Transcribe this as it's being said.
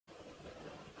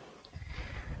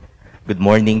Good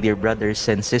morning, dear brothers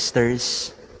and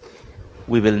sisters.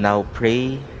 We will now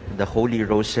pray the Holy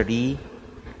Rosary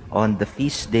on the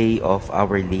feast day of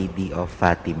Our Lady of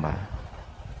Fatima.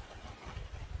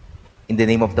 In the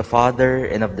name of the Father,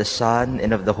 and of the Son,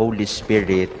 and of the Holy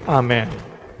Spirit. Amen.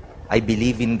 I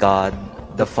believe in God,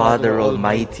 the Father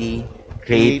Almighty,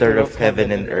 creator of heaven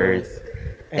and earth,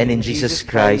 and in Jesus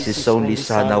Christ, His only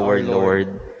Son, our Lord,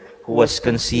 who was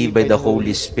conceived by the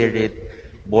Holy Spirit,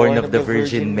 born of the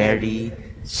Virgin Mary,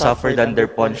 suffered under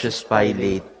Pontius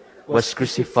Pilate, was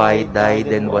crucified, died,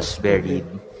 and was buried.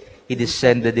 He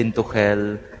descended into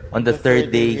hell. On the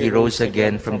third day he rose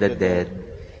again from the dead.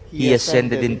 He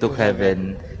ascended into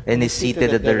heaven and is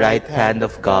seated at the right hand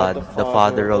of God, the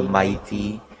Father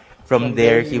Almighty. From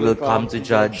there he will come to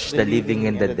judge the living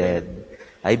and the dead.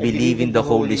 I believe in the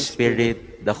Holy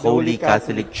Spirit, the Holy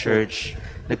Catholic Church,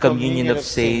 the communion of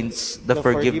saints, the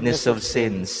forgiveness of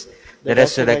sins, the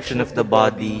resurrection of the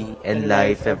body, and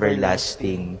life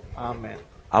everlasting. Amen.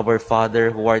 Our Father,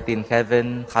 who art in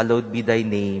heaven, hallowed be thy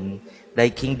name. Thy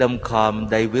kingdom come,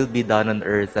 thy will be done on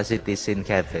earth as it is in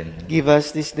heaven. Give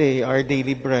us this day our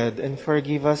daily bread, and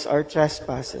forgive us our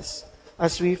trespasses,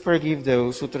 as we forgive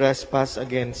those who trespass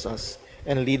against us.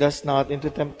 And lead us not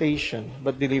into temptation,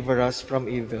 but deliver us from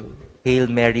evil. Hail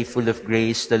Mary, full of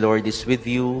grace, the Lord is with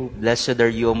you. Blessed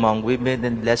are you among women,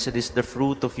 and blessed is the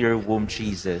fruit of your womb,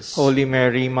 Jesus. Holy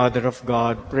Mary, Mother of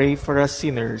God, pray for us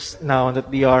sinners, now and at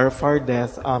the hour of our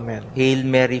death. Amen. Hail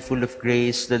Mary, full of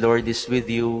grace, the Lord is with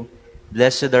you.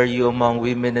 Blessed are you among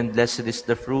women, and blessed is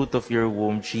the fruit of your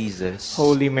womb, Jesus.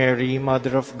 Holy Mary,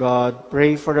 Mother of God,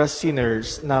 pray for us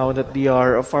sinners, now and at the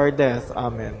hour of our death.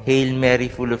 Amen. Hail Mary,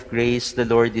 full of grace, the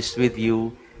Lord is with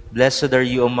you. Blessed are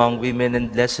you among women,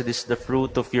 and blessed is the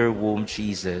fruit of your womb,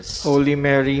 Jesus. Holy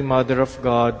Mary, Mother of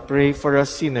God, pray for us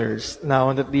sinners, now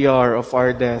and at the hour of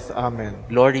our death. Amen.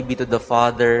 Glory be to the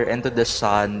Father, and to the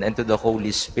Son, and to the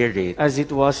Holy Spirit. As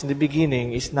it was in the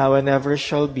beginning, is now, and ever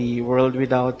shall be, world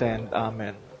without end.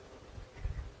 Amen.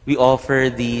 We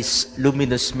offer these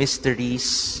luminous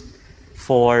mysteries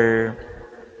for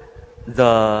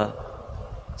the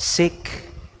sick,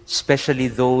 especially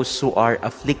those who are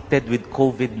afflicted with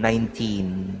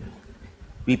COVID-19.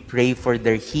 We pray for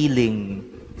their healing,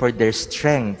 for their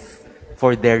strength,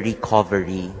 for their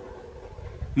recovery.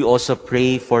 We also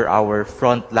pray for our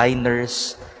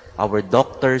frontliners, our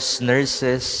doctors,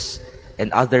 nurses,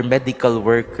 and other medical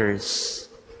workers,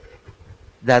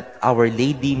 that Our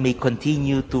Lady may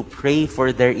continue to pray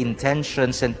for their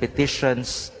intentions and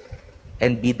petitions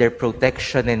and be their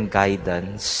protection and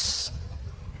guidance.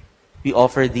 We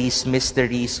offer these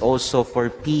mysteries also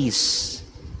for peace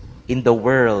in the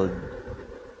world,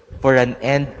 for an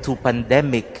end to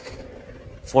pandemic,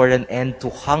 for an end to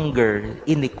hunger,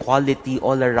 inequality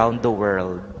all around the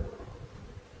world.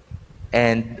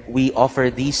 And we offer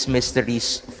these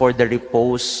mysteries for the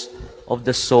repose of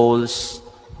the souls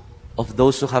of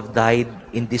those who have died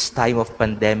in this time of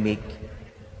pandemic,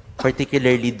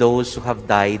 particularly those who have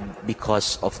died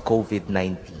because of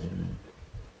COVID-19.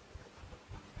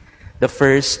 The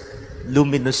first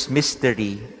luminous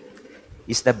mystery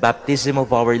is the baptism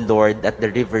of our Lord at the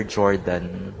River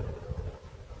Jordan.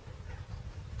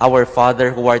 Our Father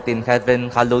who art in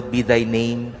heaven, hallowed be thy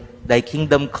name. Thy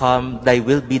kingdom come, thy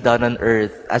will be done on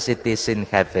earth as it is in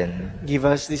heaven. Give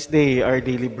us this day our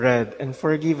daily bread, and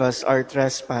forgive us our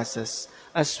trespasses,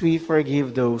 as we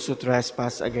forgive those who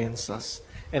trespass against us.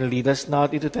 And lead us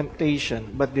not into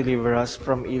temptation, but deliver us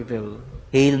from evil.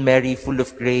 Hail Mary, full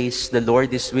of grace, the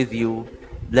Lord is with you.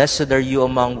 Blessed are you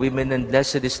among women, and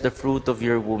blessed is the fruit of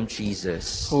your womb,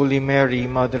 Jesus. Holy Mary,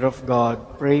 Mother of God,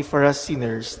 pray for us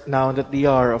sinners, now and at the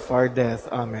hour of our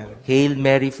death. Amen. Hail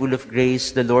Mary, full of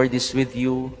grace, the Lord is with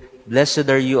you. Blessed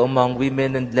are you among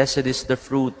women, and blessed is the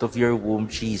fruit of your womb,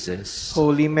 Jesus.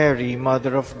 Holy Mary,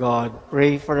 Mother of God,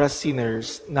 pray for us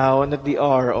sinners, now and at the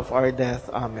hour of our death.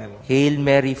 Amen. Hail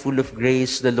Mary, full of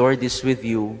grace, the Lord is with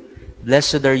you.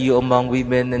 Blessed are you among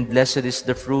women, and blessed is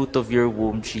the fruit of your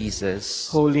womb,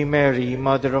 Jesus. Holy Mary,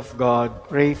 Mother of God,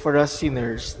 pray for us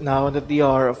sinners, now and at the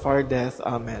hour of our death.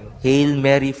 Amen. Hail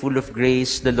Mary, full of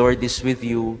grace, the Lord is with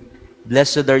you.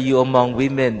 Blessed are you among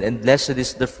women, and blessed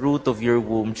is the fruit of your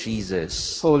womb,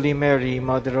 Jesus. Holy Mary,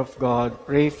 Mother of God,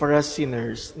 pray for us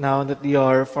sinners, now and at the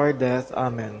hour of our death.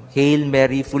 Amen. Hail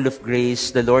Mary, full of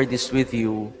grace, the Lord is with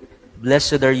you.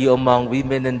 Blessed are you among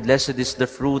women, and blessed is the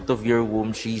fruit of your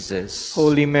womb, Jesus.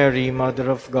 Holy Mary, Mother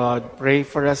of God, pray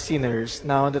for us sinners,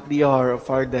 now and at the hour of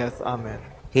our death. Amen.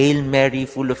 Hail Mary,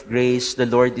 full of grace, the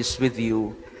Lord is with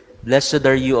you. Blessed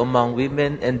are you among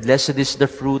women, and blessed is the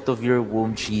fruit of your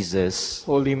womb, Jesus.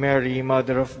 Holy Mary,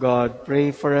 Mother of God, pray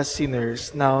for us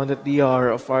sinners, now and at the hour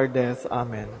of our death.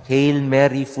 Amen. Hail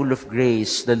Mary, full of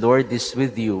grace, the Lord is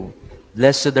with you.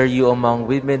 Blessed are you among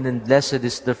women, and blessed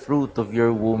is the fruit of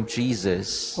your womb,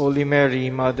 Jesus. Holy Mary,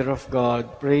 Mother of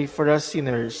God, pray for us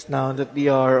sinners, now and at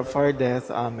the hour of our death.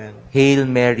 Amen. Hail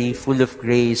Mary, full of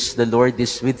grace, the Lord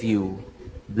is with you.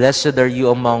 Blessed are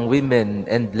you among women,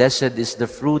 and blessed is the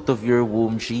fruit of your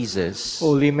womb, Jesus.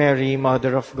 Holy Mary,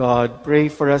 Mother of God,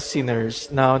 pray for us sinners,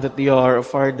 now and at the hour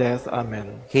of our death.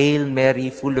 Amen. Hail Mary,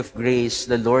 full of grace,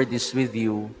 the Lord is with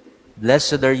you.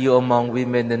 Blessed are you among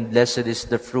women, and blessed is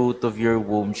the fruit of your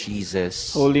womb,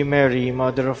 Jesus. Holy Mary,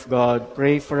 Mother of God,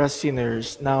 pray for us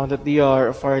sinners, now and at the hour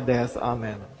of our death.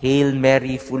 Amen. Hail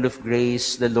Mary, full of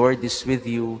grace, the Lord is with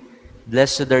you.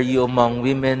 Blessed are you among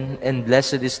women, and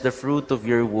blessed is the fruit of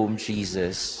your womb,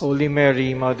 Jesus. Holy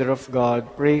Mary, Mother of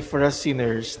God, pray for us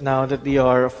sinners, now and at the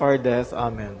hour of our death.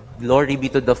 Amen. Glory be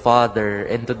to the Father,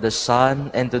 and to the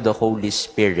Son, and to the Holy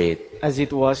Spirit. As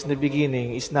it was in the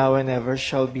beginning, is now, and ever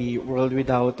shall be, world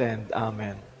without end.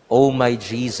 Amen. O my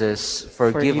Jesus,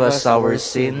 forgive us our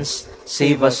sins,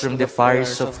 save us from the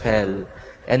fires of hell,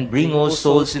 and bring all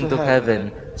souls into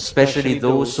heaven, especially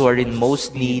those who are in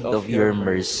most need of your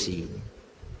mercy.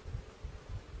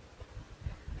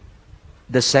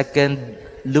 The second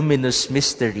luminous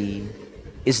mystery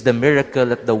is the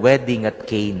miracle at the wedding at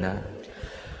Cana.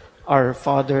 Our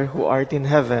Father, who art in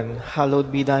heaven, hallowed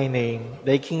be thy name.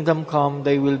 Thy kingdom come,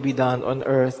 thy will be done on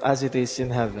earth as it is in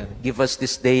heaven. Give us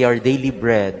this day our daily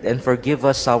bread, and forgive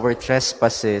us our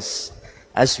trespasses,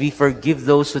 as we forgive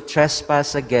those who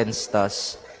trespass against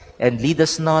us. And lead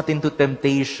us not into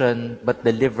temptation, but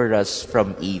deliver us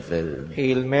from evil.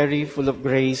 Hail Mary, full of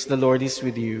grace, the Lord is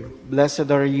with you.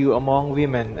 Blessed are you among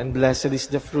women, and blessed is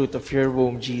the fruit of your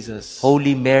womb, Jesus.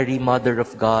 Holy Mary, Mother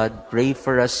of God, pray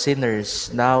for us sinners,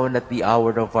 now and at the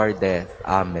hour of our death.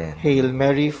 Amen. Hail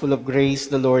Mary, full of grace,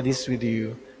 the Lord is with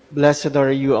you. Blessed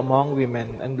are you among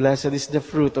women, and blessed is the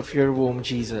fruit of your womb,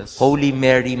 Jesus. Holy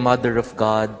Mary, Mother of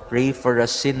God, pray for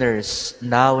us sinners,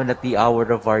 now and at the hour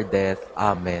of our death.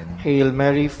 Amen. Hail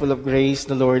Mary, full of grace,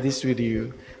 the Lord is with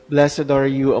you. Blessed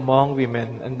are you among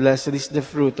women, and blessed is the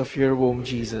fruit of your womb,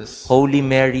 Jesus. Holy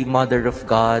Mary, Mother of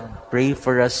God, pray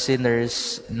for us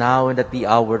sinners, now and at the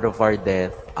hour of our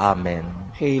death. Amen.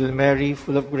 Hail Mary,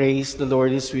 full of grace, the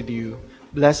Lord is with you.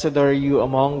 Blessed are you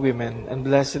among women, and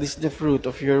blessed is the fruit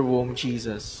of your womb,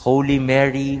 Jesus. Holy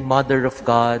Mary, Mother of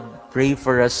God, pray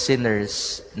for us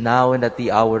sinners, now and at the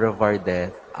hour of our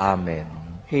death. Amen.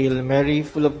 Hail Mary,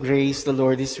 full of grace, the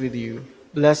Lord is with you.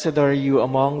 Blessed are you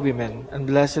among women, and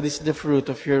blessed is the fruit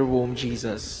of your womb,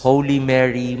 Jesus. Holy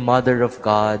Mary, Mother of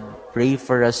God, pray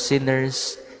for us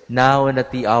sinners, now and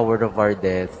at the hour of our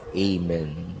death.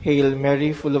 Amen. Hail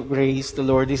Mary, full of grace, the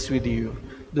Lord is with you.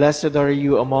 Blessed are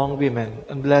you among women,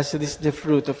 and blessed is the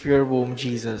fruit of your womb,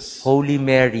 Jesus. Holy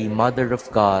Mary, Mother of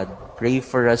God, pray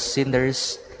for us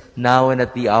sinners, now and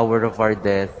at the hour of our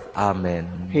death.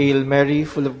 Amen. Hail Mary,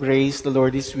 full of grace, the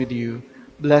Lord is with you.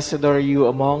 Blessed are you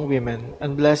among women,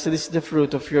 and blessed is the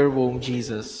fruit of your womb,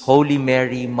 Jesus. Holy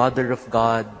Mary, Mother of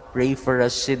God, pray for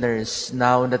us sinners,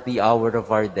 now and at the hour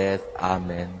of our death.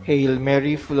 Amen. Hail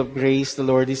Mary, full of grace, the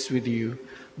Lord is with you.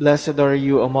 Blessed are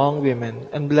you among women,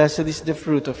 and blessed is the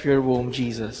fruit of your womb,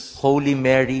 Jesus. Holy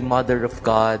Mary, Mother of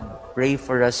God, pray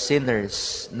for us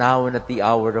sinners, now and at the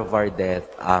hour of our death.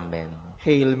 Amen.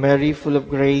 Hail Mary, full of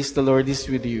grace, the Lord is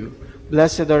with you.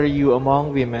 Blessed are you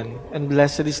among women, and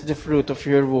blessed is the fruit of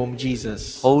your womb,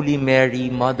 Jesus. Holy Mary,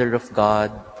 Mother of God,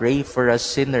 pray for us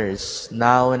sinners,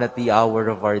 now and at the hour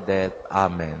of our death.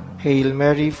 Amen. Hail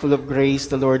Mary, full of grace,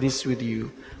 the Lord is with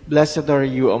you. Blessed are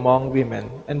you among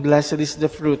women, and blessed is the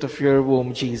fruit of your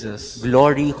womb, Jesus.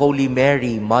 Glory, Holy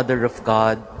Mary, Mother of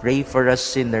God, pray for us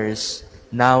sinners,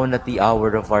 now and at the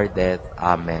hour of our death.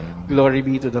 Amen. Glory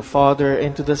be to the Father,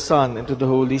 and to the Son, and to the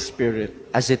Holy Spirit.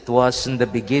 As it was in the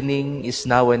beginning, is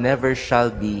now, and ever shall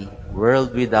be,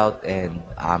 world without end.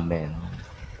 Amen.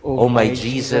 O my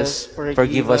Jesus,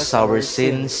 forgive us our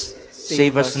sins,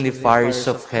 save us from the fires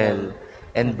of hell,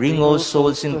 and bring all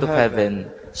souls into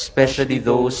heaven, especially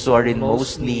those who are in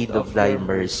most need of thy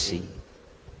mercy.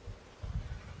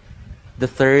 The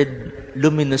third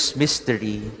luminous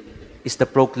mystery is the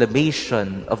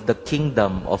proclamation of the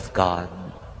kingdom of God.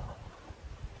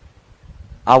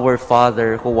 Our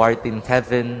Father, who art in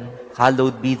heaven,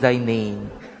 hallowed be thy name.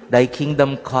 Thy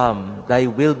kingdom come, thy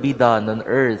will be done on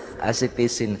earth as it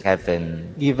is in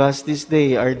heaven. Give us this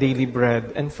day our daily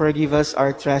bread, and forgive us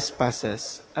our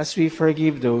trespasses, as we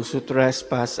forgive those who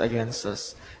trespass against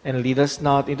us. And lead us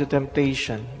not into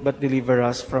temptation, but deliver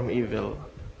us from evil.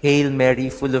 Hail Mary,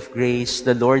 full of grace,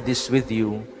 the Lord is with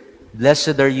you.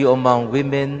 Blessed are you among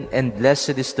women, and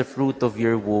blessed is the fruit of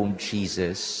your womb,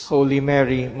 Jesus. Holy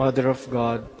Mary, Mother of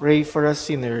God, pray for us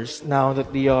sinners, now and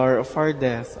at the hour of our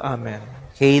death. Amen.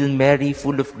 Hail Mary,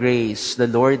 full of grace, the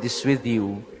Lord is with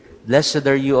you. Blessed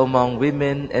are you among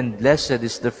women, and blessed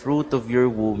is the fruit of your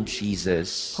womb,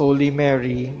 Jesus. Holy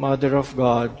Mary, Mother of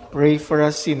God, pray for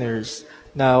us sinners,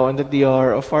 now and at the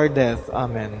hour of our death.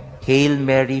 Amen. Hail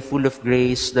Mary, full of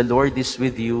grace, the Lord is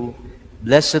with you.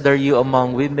 Blessed are you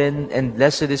among women, and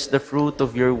blessed is the fruit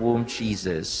of your womb,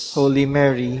 Jesus. Holy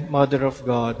Mary, Mother of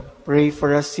God, pray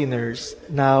for us sinners,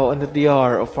 now and at the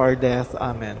hour of our death.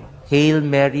 Amen. Hail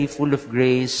Mary, full of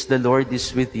grace, the Lord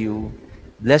is with you.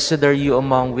 Blessed are you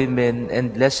among women,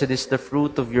 and blessed is the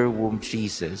fruit of your womb,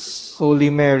 Jesus. Holy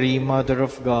Mary, Mother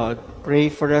of God, pray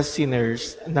for us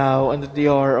sinners, now and at the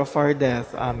hour of our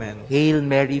death. Amen. Hail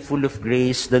Mary, full of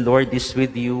grace, the Lord is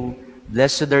with you.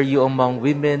 Blessed are you among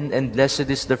women, and blessed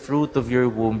is the fruit of your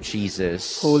womb,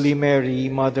 Jesus. Holy Mary,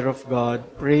 Mother of God,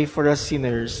 pray for us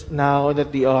sinners, now and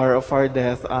at the hour of our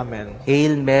death. Amen.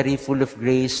 Hail Mary, full of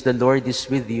grace, the Lord is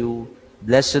with you.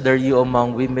 Blessed are you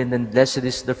among women, and blessed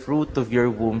is the fruit of your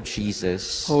womb,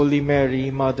 Jesus. Holy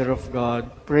Mary, Mother of God,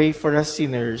 pray for us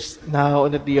sinners, now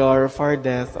and at the hour of our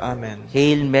death. Amen.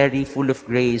 Hail Mary, full of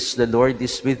grace, the Lord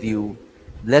is with you.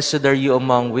 Blessed are you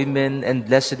among women, and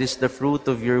blessed is the fruit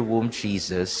of your womb,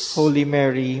 Jesus. Holy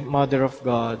Mary, Mother of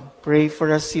God, pray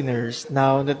for us sinners,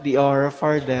 now and at the hour of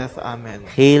our death. Amen.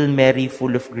 Hail Mary,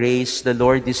 full of grace, the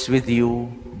Lord is with you.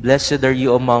 Blessed are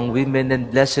you among women, and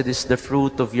blessed is the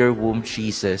fruit of your womb,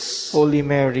 Jesus. Holy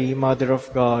Mary, Mother of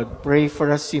God, pray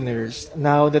for us sinners,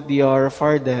 now and at the hour of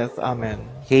our death. Amen.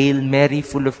 Hail Mary,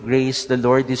 full of grace, the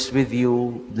Lord is with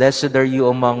you. Blessed are you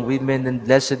among women, and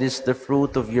blessed is the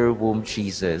fruit of your womb,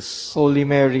 Jesus. Holy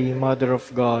Mary, Mother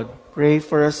of God, pray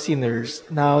for us sinners,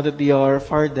 now and at the hour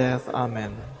of our death.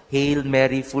 Amen. Hail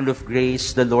Mary, full of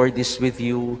grace, the Lord is with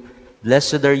you.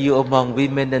 Blessed are you among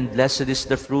women, and blessed is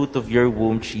the fruit of your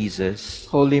womb, Jesus.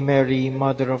 Holy Mary,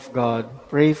 Mother of God,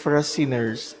 pray for us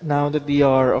sinners, now and at the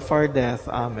hour of our death.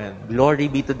 Amen. Glory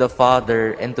be to the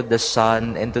Father, and to the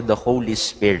Son, and to the Holy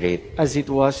Spirit. As it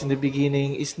was in the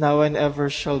beginning, is now, and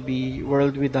ever shall be,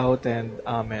 world without end.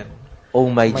 Amen. O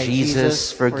my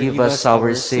Jesus, forgive us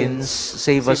our sins,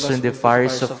 save us from the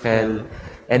fires of hell,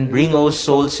 and bring all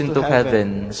souls into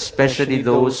heaven, especially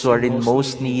those who are in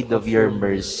most need of your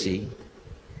mercy.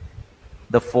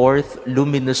 The fourth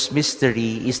luminous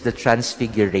mystery is the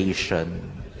Transfiguration.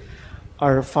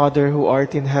 Our Father who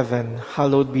art in heaven,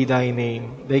 hallowed be thy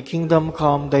name. Thy kingdom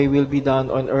come, thy will be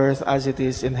done on earth as it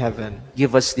is in heaven.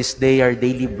 Give us this day our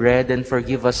daily bread, and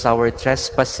forgive us our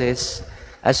trespasses,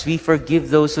 as we forgive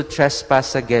those who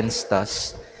trespass against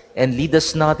us. And lead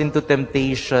us not into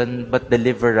temptation, but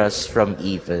deliver us from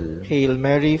evil. Hail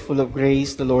Mary, full of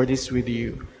grace, the Lord is with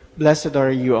you. Blessed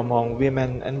are you among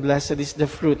women, and blessed is the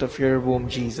fruit of your womb,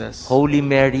 Jesus. Holy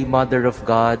Mary, Mother of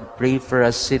God, pray for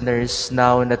us sinners,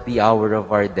 now and at the hour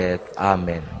of our death.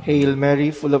 Amen. Hail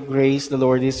Mary, full of grace, the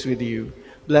Lord is with you.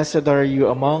 Blessed are you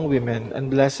among women, and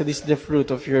blessed is the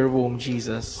fruit of your womb,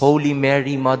 Jesus. Holy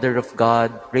Mary, Mother of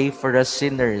God, pray for us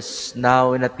sinners,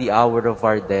 now and at the hour of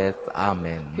our death.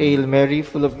 Amen. Hail Mary,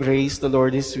 full of grace, the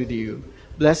Lord is with you.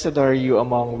 Blessed are you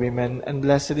among women, and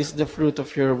blessed is the fruit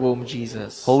of your womb,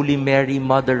 Jesus. Holy Mary,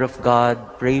 Mother of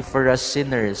God, pray for us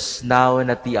sinners, now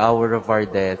and at the hour of our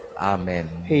death. Amen.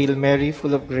 Hail Mary,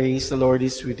 full of grace, the Lord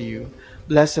is with you.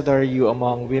 Blessed are you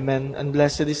among women, and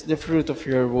blessed is the fruit of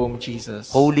your womb,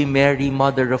 Jesus. Holy Mary,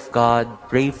 Mother of God,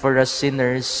 pray for us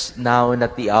sinners, now and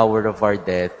at the hour of our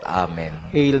death. Amen.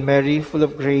 Hail Mary, full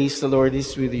of grace, the Lord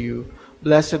is with you.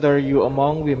 Blessed are you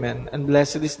among women, and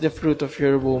blessed is the fruit of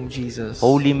your womb, Jesus.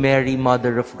 Holy Mary,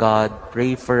 Mother of God,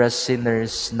 pray for us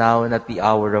sinners, now and at the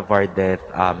hour of our death.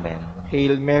 Amen.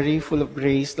 Hail Mary, full of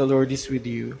grace, the Lord is with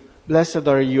you. Blessed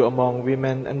are you among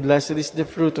women, and blessed is the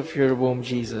fruit of your womb,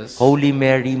 Jesus. Holy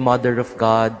Mary, Mother of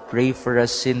God, pray for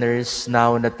us sinners,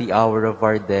 now and at the hour of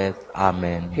our death.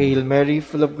 Amen. Hail Mary,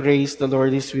 full of grace, the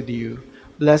Lord is with you.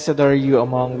 Blessed are you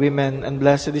among women, and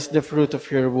blessed is the fruit of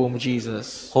your womb,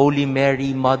 Jesus. Holy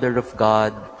Mary, Mother of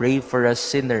God, pray for us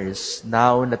sinners,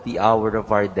 now and at the hour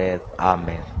of our death.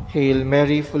 Amen. Hail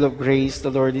Mary, full of grace,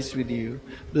 the Lord is with you.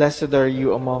 Blessed are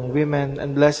you among women,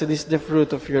 and blessed is the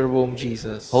fruit of your womb,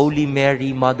 Jesus. Holy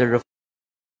Mary, Mother of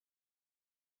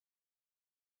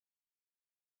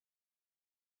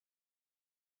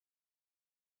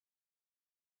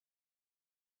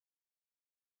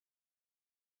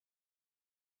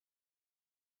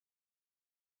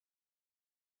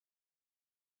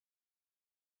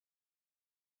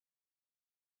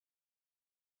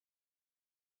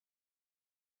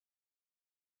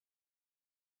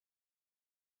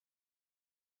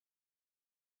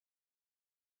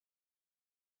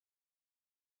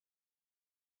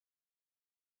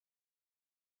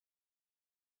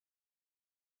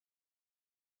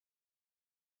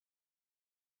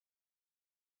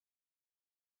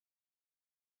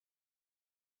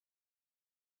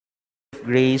of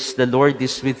grace, the Lord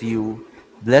is with you.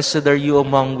 Blessed are you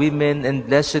among women, and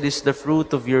blessed is the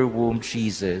fruit of your womb,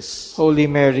 Jesus. Holy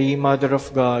Mary, Mother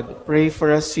of God, pray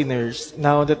for us sinners,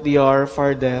 now at the hour of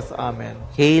our death. Amen.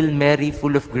 Hail Mary,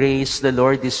 full of grace, the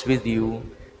Lord is with you.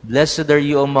 Blessed are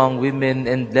you among women,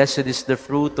 and blessed is the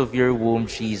fruit of your womb,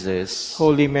 Jesus.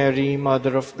 Holy Mary,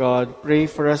 Mother of God, pray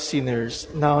for us sinners,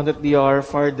 now and at the hour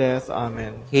of our death.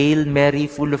 Amen. Hail Mary,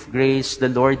 full of grace, the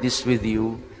Lord is with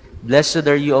you. Blessed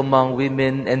are you among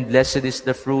women, and blessed is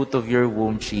the fruit of your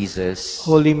womb, Jesus.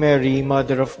 Holy Mary,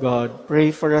 Mother of God, pray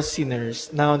for us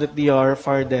sinners, now and at the hour of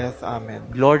our death. Amen.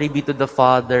 Glory be to the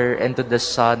Father, and to the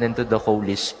Son, and to the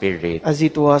Holy Spirit. As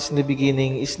it was in the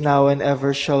beginning, is now, and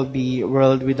ever shall be,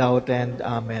 world without end.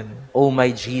 Amen. O my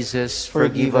Jesus,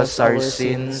 forgive us our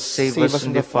sins, save us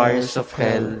from the fires of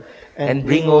hell, and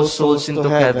bring all souls into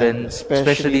heaven,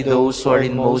 especially those who are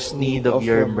in most need of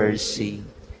your mercy.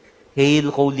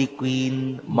 Hail, Holy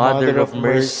Queen, Mother of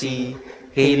Mercy,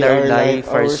 hail our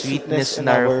life, our sweetness, and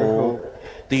our hope.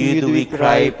 To you do we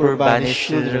cry, poor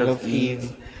banished children of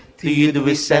Eve. To you do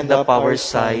we send up our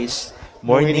sighs,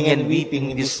 mourning and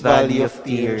weeping in this valley of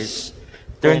tears.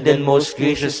 Turn then, most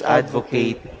gracious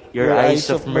Advocate, your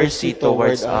eyes of mercy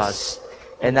towards us,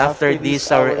 and after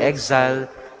this our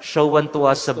exile, show unto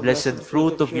us the blessed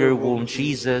fruit of your womb,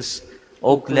 Jesus.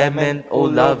 O clement, O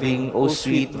loving, O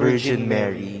sweet Virgin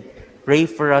Mary, pray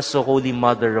for us, O Holy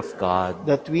Mother of God,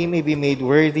 that we may be made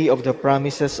worthy of the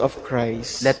promises of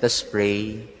Christ. Let us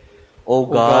pray. O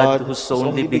God, whose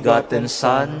only begotten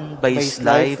Son, by his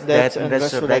life, death, and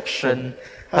resurrection,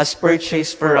 has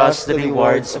purchased for us the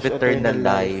rewards of eternal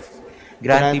life,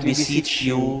 grant, we beseech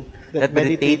you, that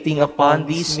meditating upon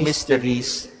these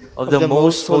mysteries of the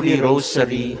most holy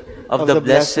Rosary of the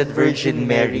Blessed Virgin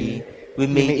Mary, we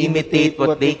may imitate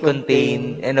what they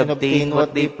contain and obtain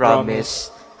what they promise,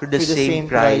 through the same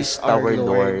Christ our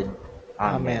Lord.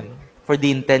 Amen. For the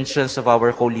intentions of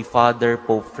our Holy Father,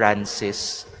 Pope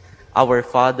Francis, our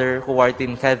Father, who art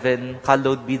in heaven,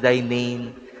 hallowed be thy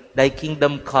name. Thy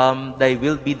kingdom come, thy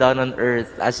will be done on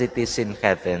earth as it is in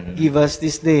heaven. Give us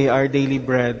this day our daily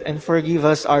bread, and forgive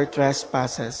us our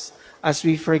trespasses, as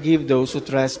we forgive those who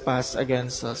trespass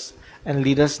against us. And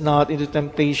lead us not into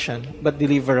temptation, but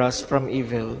deliver us from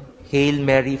evil. Hail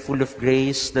Mary, full of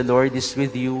grace, the Lord is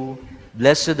with you.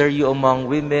 Blessed are you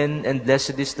among women, and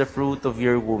blessed is the fruit of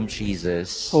your womb,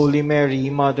 Jesus. Holy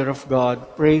Mary, Mother of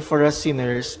God, pray for us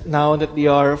sinners, now and at the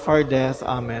hour of our death.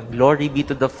 Amen. Glory be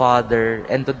to the Father,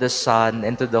 and to the Son,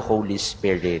 and to the Holy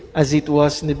Spirit. As it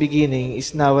was in the beginning,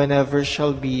 is now, and ever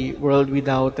shall be, world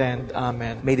without end.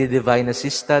 Amen. May the divine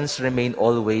assistance remain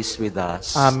always with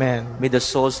us. Amen. May the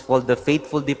souls of all the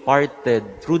faithful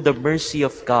departed, through the mercy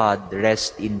of God,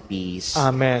 rest in peace.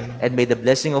 Amen. And may the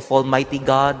blessing of Almighty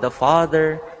God, the Father,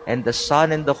 and the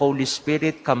Son, and the Holy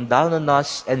Spirit come down on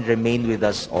us and remain with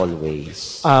us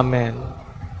always. Amen.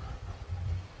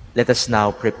 Let us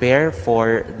now prepare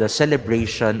for the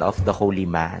celebration of the Holy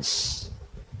Mass.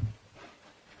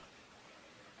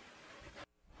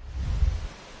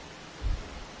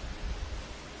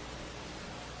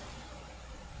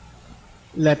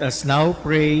 Let us now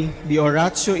pray the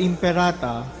Oratio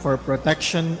Imperata for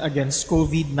protection against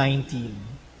COVID-19.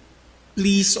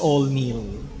 Please all kneel.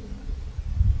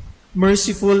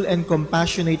 Merciful and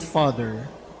compassionate Father,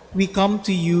 we come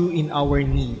to you in our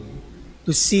need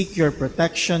to seek your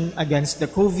protection against the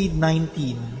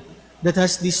COVID-19 that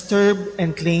has disturbed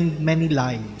and claimed many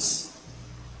lives.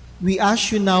 We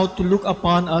ask you now to look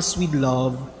upon us with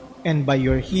love and by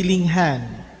your healing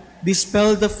hand,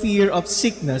 dispel the fear of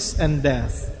sickness and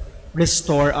death,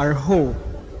 restore our hope,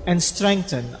 and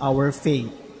strengthen our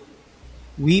faith.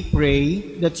 We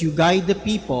pray that you guide the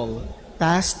people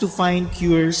tasked to find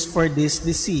cures for this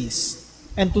disease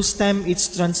and to stem its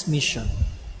transmission.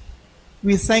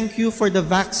 We thank you for the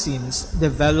vaccines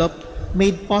developed,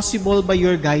 made possible by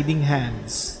your guiding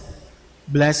hands.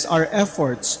 Bless our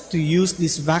efforts to use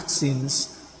these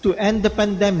vaccines to end the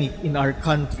pandemic in our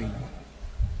country.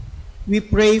 We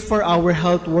pray for our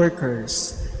health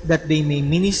workers that they may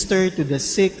minister to the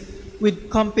sick with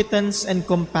competence and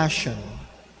compassion.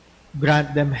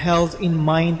 Grant them health in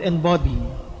mind and body,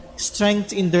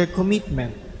 strength in their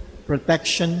commitment,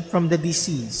 protection from the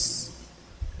disease.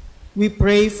 We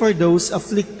pray for those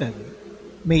afflicted.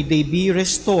 May they be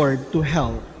restored to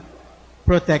health.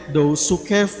 Protect those who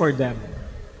care for them.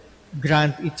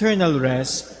 Grant eternal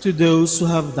rest to those who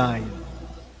have died.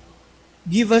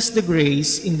 Give us the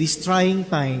grace in these trying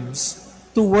times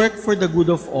to work for the good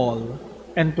of all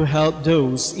and to help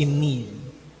those in need.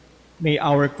 May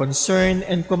our concern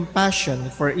and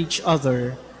compassion for each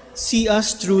other see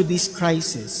us through this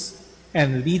crisis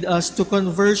and lead us to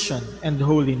conversion and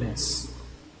holiness.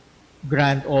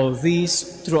 Grant all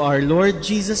this through our Lord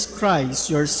Jesus Christ,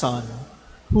 your Son,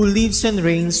 who lives and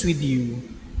reigns with you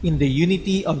in the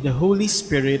unity of the Holy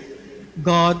Spirit,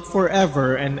 God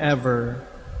forever and ever.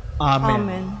 Amen.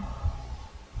 Amen.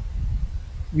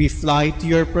 We fly to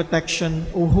your protection,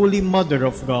 O Holy Mother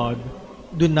of God.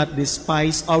 Do not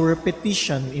despise our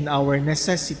petition in our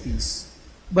necessities,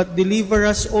 but deliver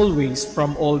us always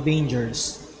from all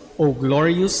dangers, O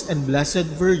glorious and blessed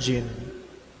Virgin.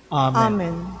 Amen.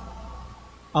 Amen.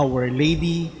 Our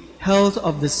Lady, health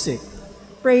of the sick.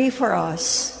 Pray for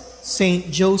us.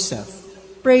 Saint Joseph.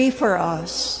 Pray for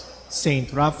us.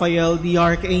 Saint Raphael the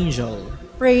Archangel.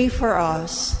 Pray for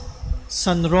us.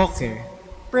 San Roque.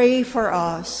 Pray for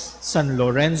us. San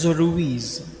Lorenzo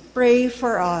Ruiz. Pray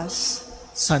for us.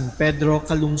 San Pedro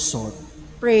Calungsod.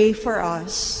 Pray for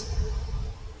us.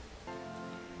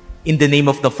 In the name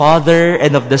of the Father,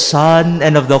 and of the Son,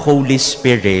 and of the Holy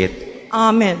Spirit.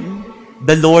 Amen.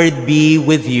 The Lord be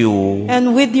with you.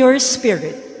 And with your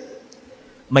spirit.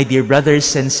 My dear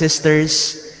brothers and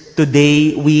sisters,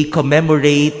 today we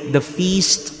commemorate the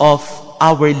feast of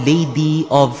Our Lady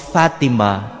of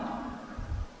Fatima,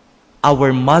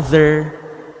 our mother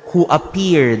who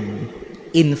appeared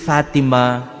in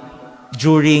Fatima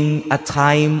during a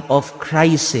time of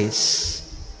crisis,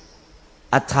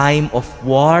 a time of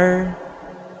war,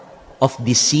 of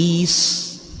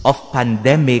disease, of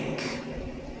pandemic,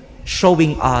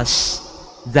 showing us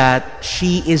that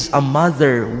she is a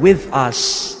mother with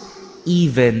us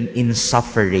even in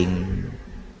suffering.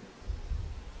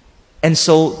 And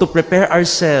so, to prepare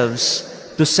ourselves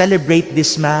to celebrate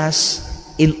this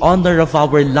Mass in honor of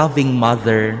our loving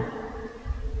mother,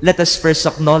 let us first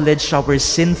acknowledge our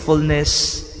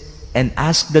sinfulness and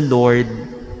ask the Lord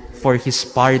for His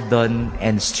pardon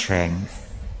and strength.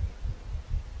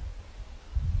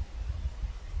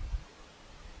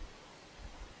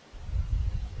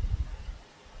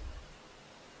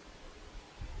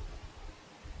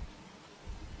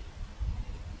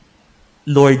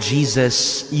 Lord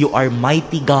Jesus, you are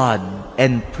mighty God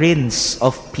and Prince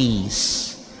of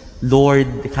Peace.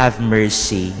 Lord, have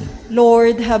mercy.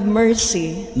 Lord, have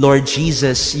mercy. Lord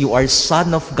Jesus, you are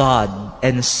Son of God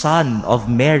and Son of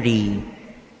Mary.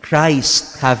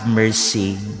 Christ, have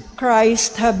mercy.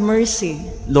 Christ, have mercy.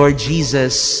 Lord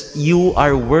Jesus, you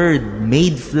are Word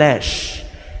made flesh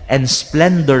and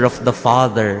splendor of the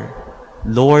Father.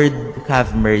 Lord,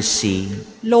 have mercy.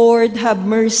 Lord, have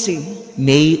mercy.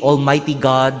 May Almighty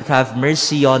God have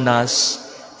mercy on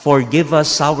us, forgive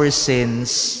us our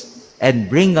sins, and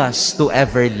bring us to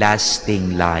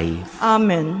everlasting life.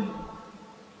 Amen.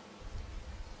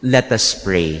 Let us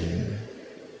pray.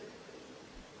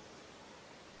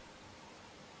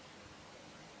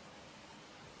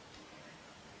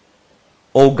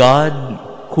 O God,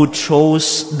 who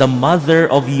chose the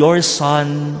mother of your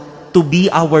Son to be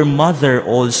our mother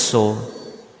also,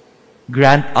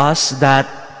 grant us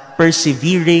that,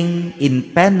 persevering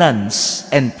in penance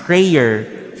and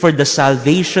prayer for the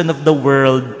salvation of the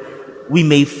world, we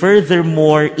may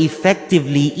furthermore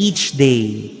effectively each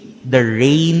day the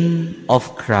reign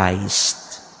of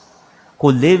Christ,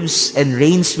 who lives and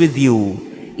reigns with you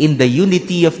in the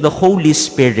unity of the Holy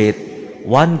Spirit,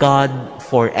 one God,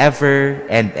 forever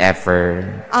and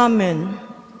ever. Amen.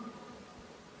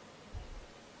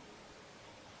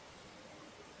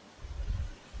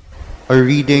 A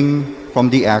reading from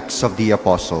the Acts of the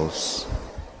Apostles.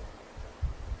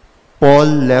 Paul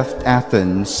left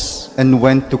Athens and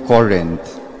went to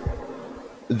Corinth.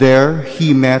 There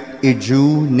he met a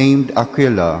Jew named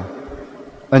Aquila,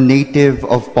 a native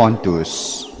of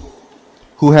Pontus,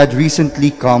 who had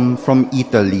recently come from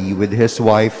Italy with his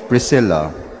wife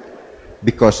Priscilla,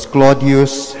 because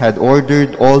Claudius had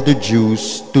ordered all the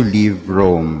Jews to leave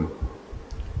Rome.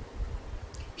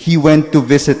 He went to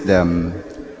visit them,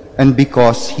 and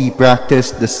because he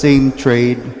practiced the same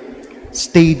trade,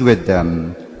 stayed with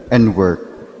them and worked,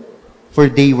 for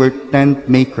they were tent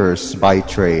makers by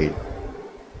trade.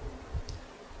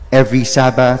 Every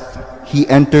Sabbath, he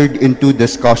entered into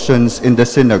discussions in the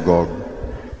synagogue,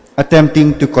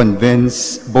 attempting to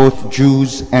convince both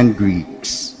Jews and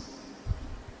Greeks.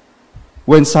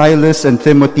 When Silas and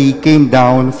Timothy came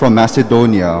down from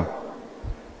Macedonia,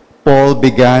 Paul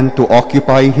began to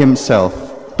occupy himself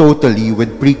totally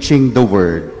with preaching the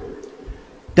word,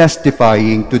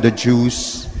 testifying to the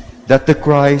Jews that the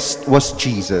Christ was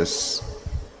Jesus.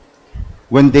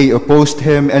 When they opposed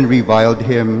him and reviled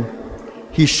him,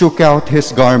 he shook out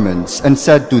his garments and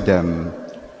said to them,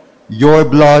 "Your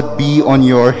blood be on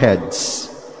your heads.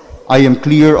 I am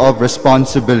clear of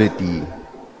responsibility.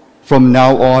 From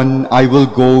now on, I will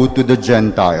go to the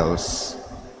Gentiles."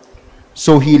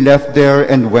 So he left there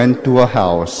and went to a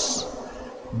house,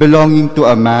 belonging to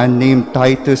a man named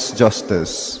Titus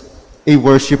Justus, a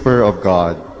worshipper of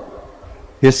God.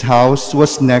 His house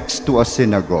was next to a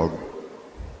synagogue.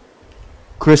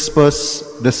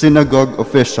 Crispus, the synagogue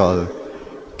official,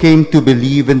 came to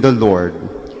believe in the Lord,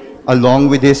 along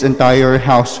with his entire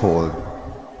household,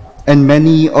 and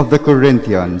many of the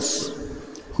Corinthians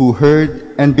who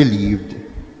heard and believed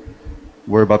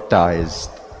were baptized.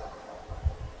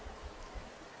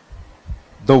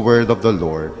 The word of the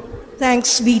Lord.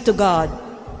 Thanks be to God.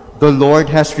 The Lord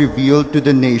has revealed to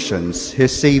the nations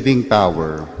his saving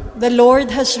power. The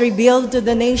Lord has revealed to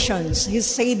the nations his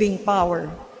saving power.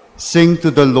 Sing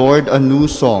to the Lord a new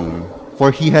song,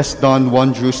 for he has done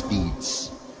wondrous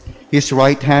deeds. His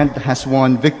right hand has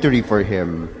won victory for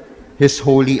him, his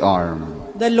holy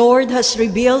arm. The Lord has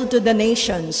revealed to the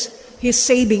nations his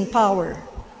saving power.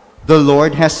 The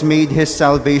Lord has made his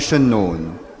salvation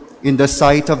known. In the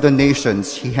sight of the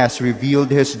nations he has revealed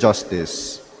his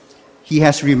justice. He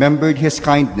has remembered his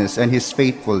kindness and his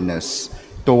faithfulness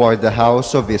toward the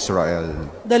house of Israel.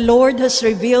 The Lord has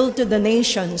revealed to the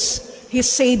nations his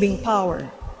saving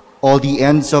power. All the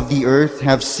ends of the earth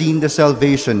have seen the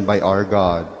salvation by our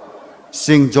God.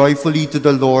 Sing joyfully to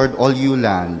the Lord, all you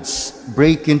lands.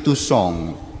 Break into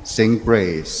song, sing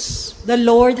praise. The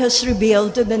Lord has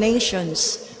revealed to the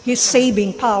nations his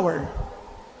saving power.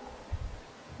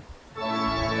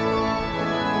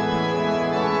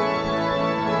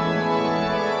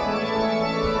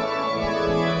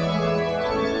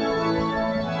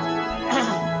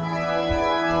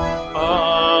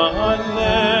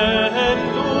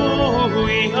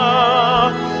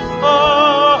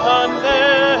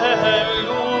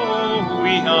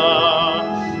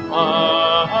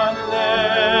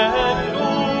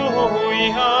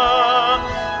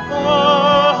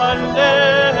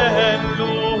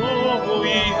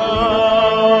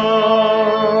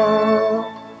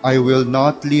 I will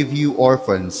not leave you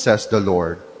orphans, says the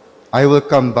Lord. I will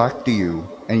come back to you,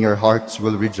 and your hearts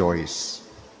will rejoice.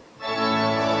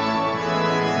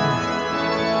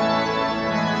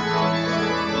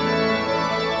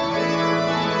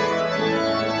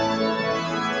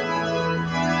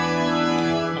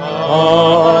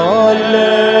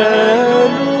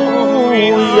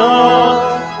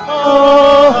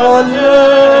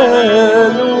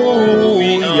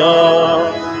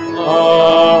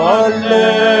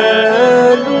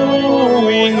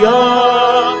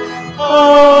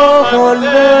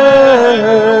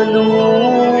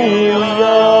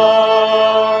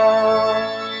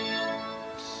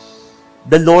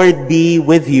 The Lord be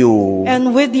with you.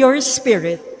 And with your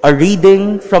spirit. A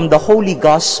reading from the Holy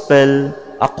Gospel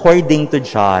according to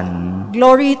John.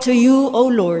 Glory to you, O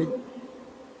Lord.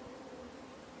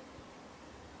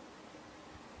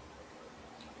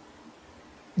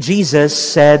 Jesus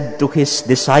said to his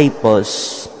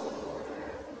disciples,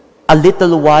 "A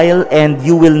little while and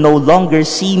you will no longer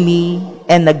see me,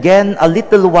 and again a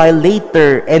little while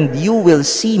later and you will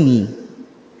see me."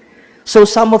 So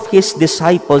some of his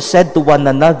disciples said to one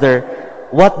another,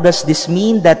 "What does this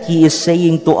mean that he is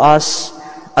saying to us,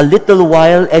 'A little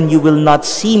while and you will not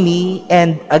see me,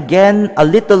 and again a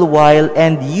little while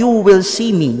and you will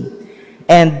see me,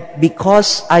 and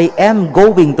because I am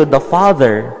going to the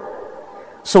Father'?"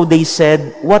 So they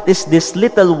said, "What is this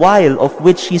little while of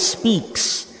which he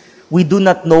speaks? We do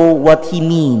not know what he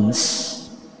means."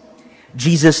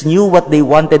 Jesus knew what they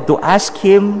wanted to ask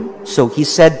him, so he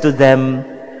said to them,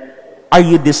 "Are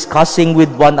you discussing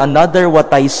with one another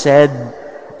what I said,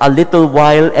 'A little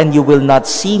while and you will not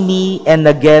see me, and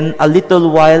again a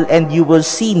little while and you will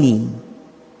see me'?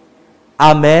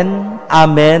 Amen,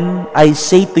 amen, I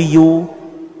say to you,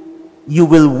 you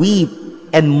will weep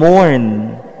and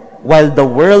mourn while the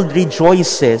world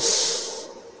rejoices.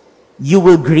 You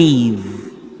will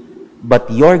grieve, but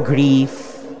your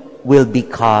grief will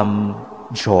become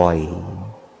joy."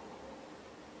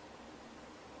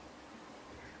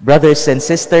 Brothers and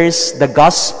sisters, the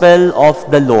Gospel of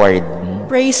the Lord.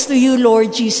 Praise to you,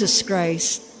 Lord Jesus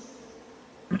Christ.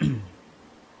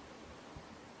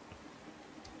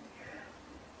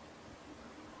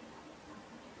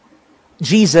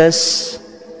 Jesus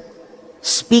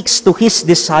speaks to his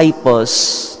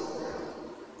disciples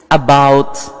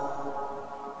about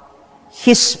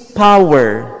his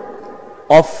power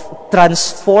of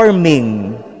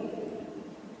transforming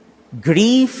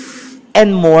grief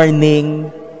and mourning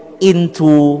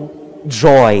into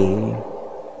joy.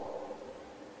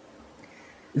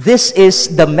 This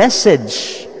is the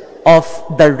message of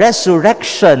the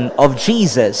resurrection of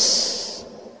Jesus.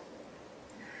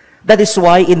 That is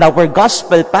why in our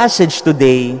gospel passage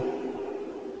today,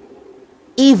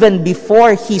 even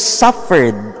before he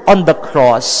suffered on the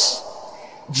cross,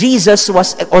 Jesus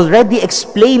was already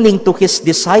explaining to his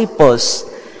disciples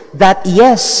that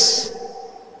yes,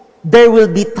 there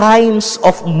will be times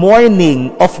of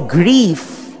mourning, of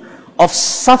grief, of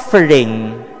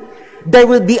suffering. There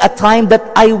will be a time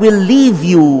that I will leave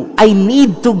you. I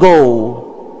need to go.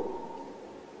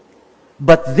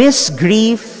 But this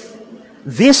grief,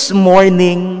 this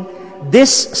mourning,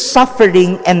 this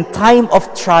suffering and time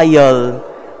of trial,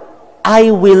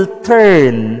 I will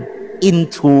turn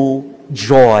into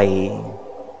joy.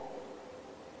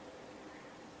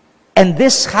 And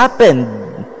this happened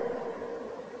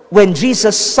when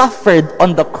Jesus suffered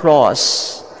on the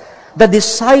cross. The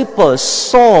disciples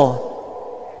saw,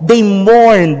 they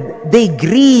mourned, they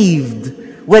grieved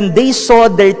when they saw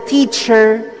their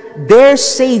teacher, their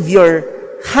Savior,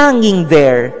 hanging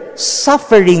there,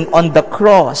 suffering on the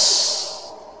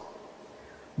cross.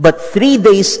 But 3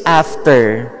 days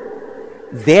after,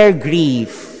 their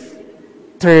grief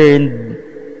turned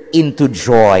into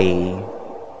joy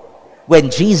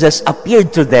when Jesus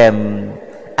appeared to them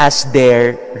as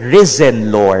their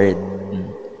risen Lord.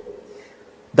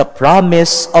 The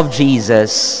promise of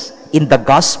Jesus in the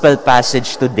gospel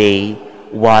passage today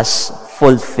was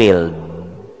fulfilled.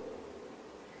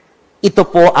 Ito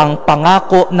po ang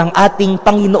pangako ng ating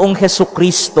Panginoong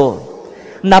Hesukristo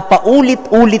na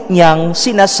paulit-ulit niyang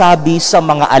sinasabi sa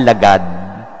mga alagad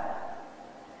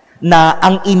na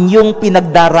ang inyong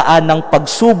pinagdaraan ng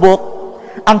pagsubok,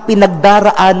 ang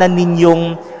pinagdaraanan ninyong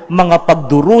mga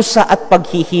pagdurusa at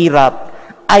paghihirap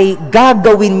ay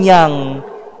gagawin niyang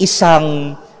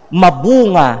isang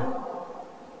mabunga,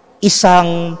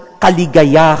 isang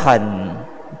kaligayahan.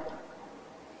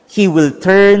 He will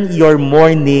turn your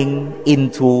mourning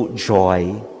into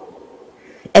joy.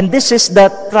 And this is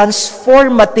the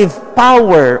transformative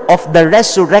power of the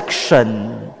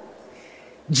resurrection.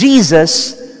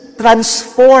 Jesus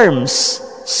transforms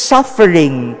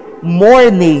suffering,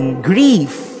 mourning,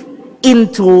 grief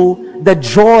into the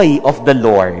joy of the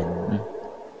Lord.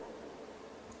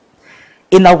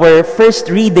 In our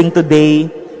first reading today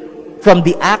from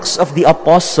the Acts of the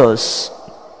Apostles,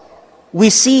 we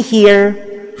see here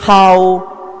how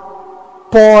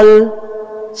Paul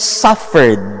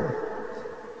suffered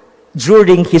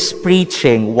during his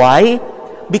preaching. Why?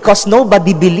 Because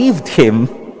nobody believed him.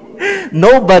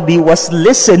 Nobody was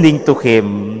listening to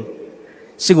him.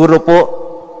 Siguro po,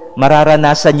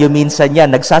 mararanasan nyo minsan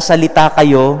yan. Nagsasalita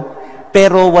kayo,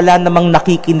 pero wala namang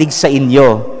nakikinig sa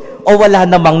inyo. O wala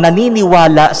namang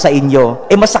naniniwala sa inyo.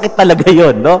 Masakit talaga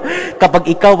yon, no? Kapag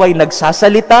ikaw ay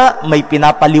nagsasalita, may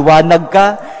pinapaliwanag ka,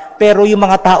 pero yung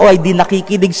mga tao ay di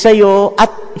nakikinig sa'yo, at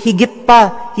higit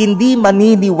pa, hindi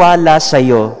maniniwala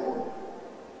sa'yo.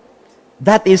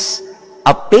 That is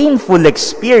a painful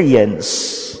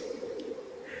experience.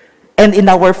 And in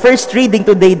our first reading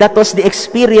today, that was the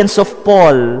experience of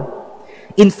Paul.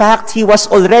 In fact, he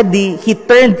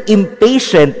turned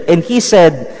impatient and he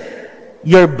said,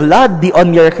 "Your blood be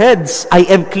on your heads. I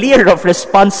am clear of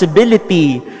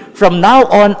responsibility. From now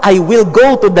on, I will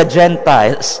go to the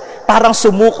Gentiles." Parang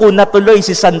sumuko na tuloy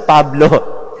si San Pablo.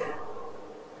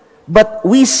 But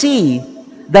we see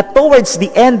that towards the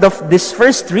end of this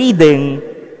first reading,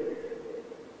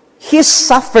 his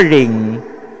suffering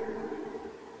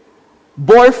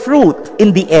bore fruit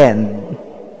in the end.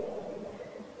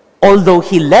 Although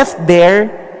he left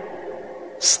there,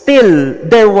 still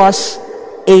there was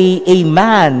a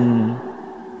man,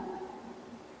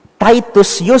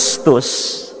 Titus Justus,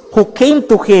 who came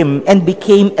to him and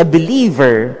became a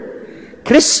believer.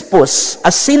 Crispus,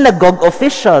 a synagogue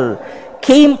official,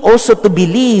 came also to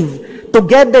believe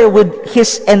together with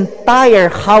his entire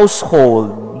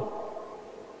household.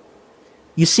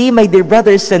 You see, my dear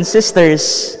brothers and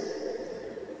sisters,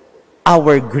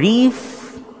 our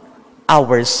grief,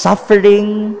 our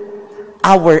suffering,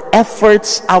 our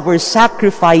efforts, our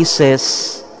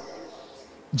sacrifices,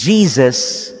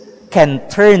 Jesus can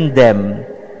turn them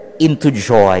into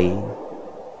joy.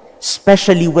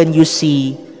 Especially when you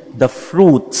see the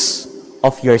fruits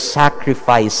of your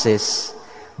sacrifices,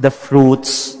 the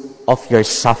fruits of your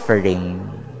suffering.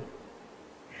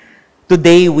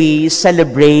 Today we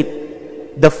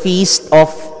celebrate the feast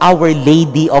of Our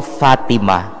Lady of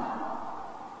Fatima.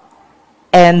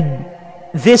 And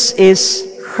this is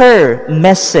her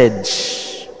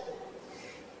message.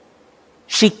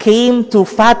 She came to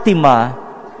Fatima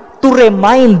to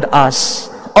remind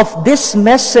us of this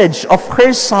message of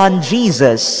her son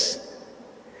Jesus,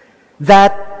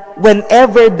 that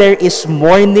whenever there is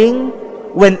mourning,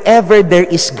 whenever there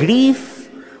is grief,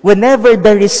 whenever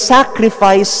there is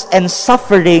sacrifice and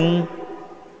suffering,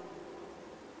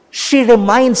 she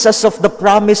reminds us of the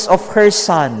promise of her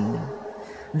son,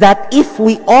 that if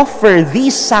we offer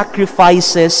these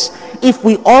sacrifices, if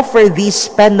we offer these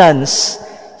penance,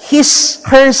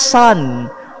 her Son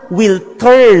will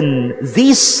turn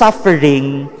this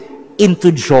suffering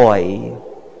into joy.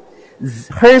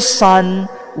 Her Son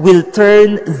will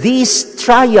turn these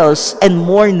trials and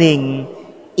mourning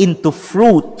into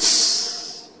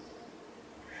fruits.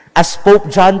 As Pope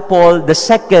John Paul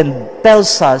II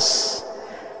tells us,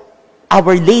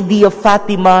 Our Lady of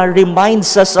Fatima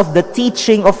reminds us of the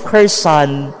teaching of her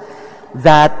Son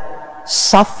that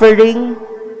suffering,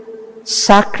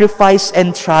 sacrifice,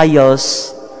 and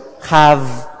trials have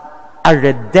a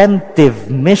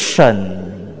redemptive mission.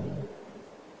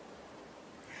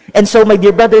 And so, my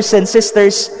dear brothers and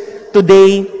sisters,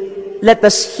 today, let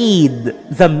us heed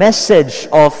the message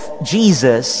of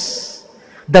Jesus,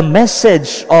 the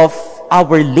message of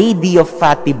Our Lady of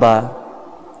Fatima.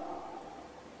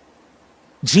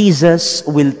 Jesus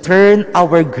will turn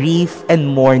our grief and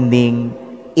mourning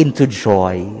into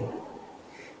joy.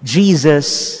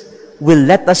 Jesus will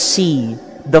let us see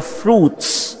the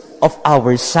fruits of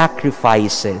our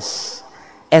sacrifices,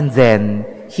 and then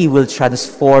He will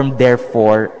transform,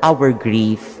 therefore, our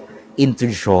grief into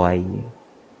joy.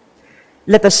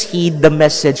 Let us heed the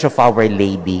message of Our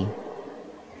Lady.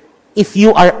 If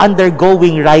you are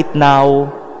undergoing right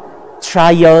now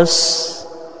trials,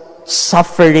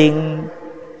 suffering,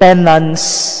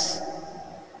 penance,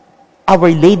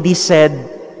 Our Lady said,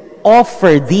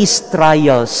 offer these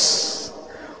trials,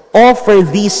 offer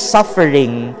these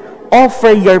suffering,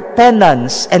 offer your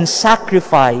penance and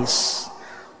sacrifice.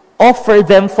 Offer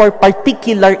them for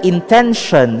particular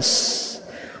intentions,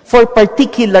 for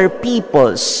particular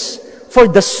peoples, for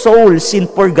the souls in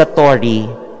purgatory.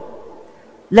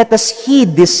 Let us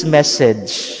heed this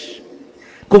message.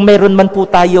 Kung meron man po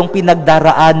tayong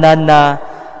pinagdaraanan na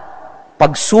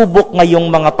pagsubok ngayong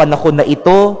mga panahon na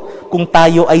ito, kung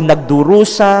tayo ay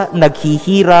nagdurusa,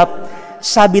 naghihirap,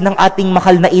 sabi ng ating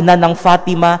mahal na ina ng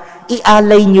Fatima,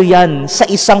 ialay nyo yan sa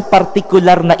isang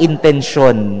partikular na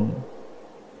intensyon.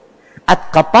 At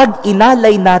kapag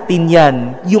inalay natin yan,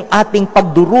 yung ating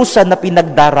pagdurusa na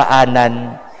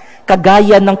pinagdaraanan,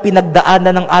 kagaya ng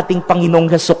pinagdaanan ng ating Panginoong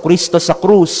Hesukristo sa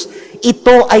krus,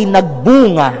 ito ay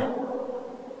nagbunga.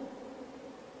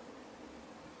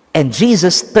 And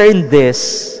Jesus turned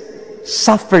this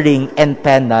suffering and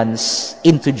penance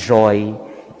into joy,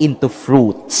 into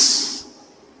fruits.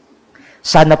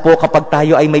 Sana po kapag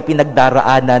tayo ay may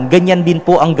pinagdaraanan, ganyan din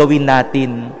po ang gawin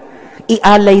natin.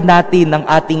 Ialay natin ang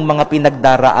ating mga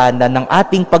pinagdaraanan, ng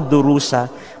ating pagdurusa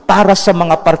para sa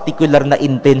mga partikular na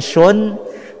intensyon,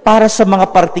 para sa mga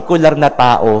partikular na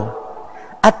tao.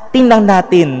 At tingnan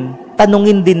natin,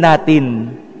 tanungin din natin,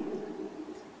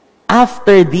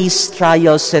 after these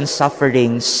trials and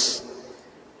sufferings,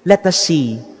 let us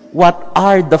see what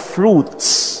are the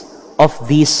fruits of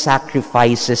these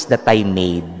sacrifices that I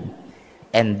made.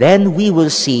 And then we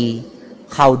will see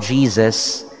how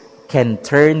Jesus can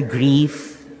turn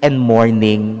grief and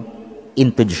mourning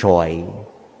into joy.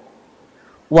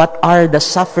 What are the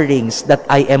sufferings that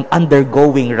I am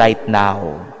undergoing right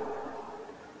now?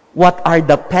 What are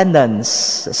the penance,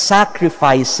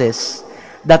 sacrifices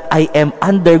that I am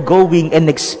undergoing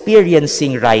and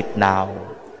experiencing right now?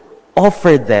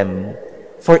 Offer them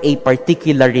for a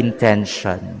particular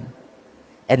intention.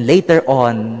 And later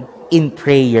on, in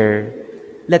prayer,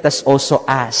 let us also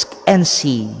ask and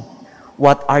see,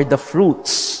 what are the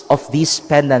fruits of this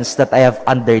penance that I have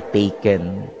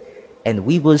undertaken? And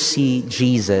we will see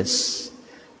Jesus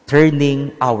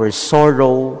turning our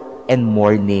sorrow and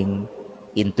mourning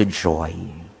into joy.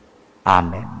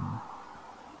 Amen.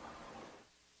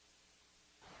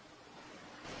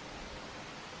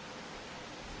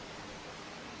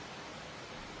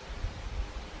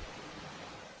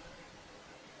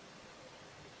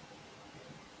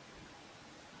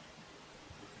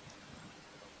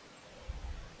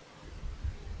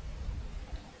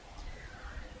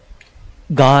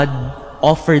 God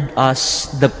offered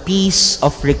us the peace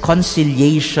of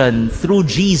reconciliation through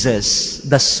Jesus,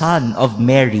 the Son of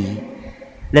Mary.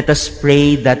 Let us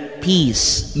pray that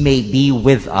peace may be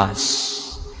with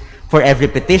us. For every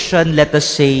petition, let us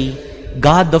say,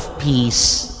 God of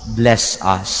peace, bless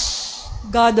us.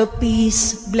 God of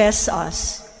peace, bless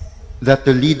us. That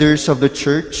the leaders of the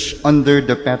Church, under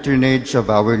the patronage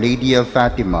of Our Lady of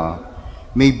Fatima,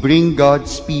 may bring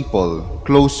God's people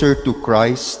closer to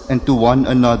Christ and to one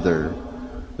another.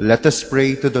 Let us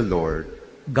pray to the Lord.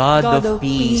 God of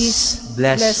peace,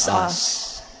 bless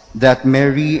us. That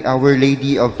Mary, Our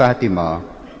Lady of Fatima,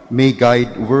 may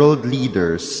guide world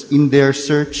leaders in their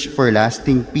search for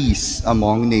lasting peace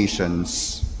among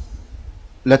nations.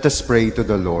 Let us pray to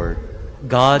the Lord.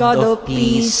 God of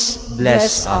peace,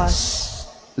 bless us.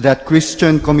 That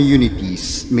Christian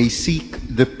communities may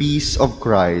seek the peace of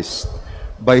Christ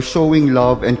by showing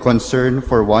love and concern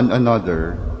for one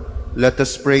another, let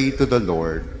us pray to the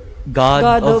Lord.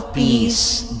 God of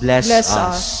peace, bless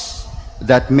us.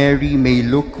 That Mary may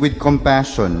look with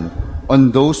compassion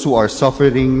on those who are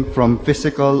suffering from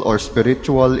physical or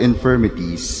spiritual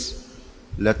infirmities,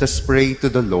 let us pray to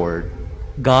the Lord.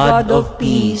 God of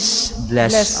peace,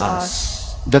 bless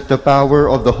us. That the power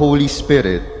of the Holy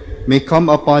Spirit may come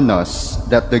upon us,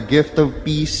 that the gift of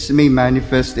peace may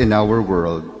manifest in our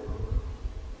world.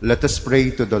 Let us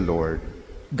pray to the Lord.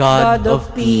 God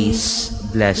of peace,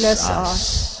 bless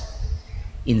us.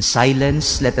 In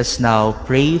silence, let us now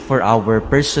pray for our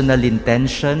personal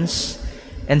intentions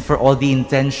and for all the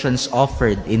intentions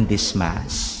offered in this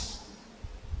Mass.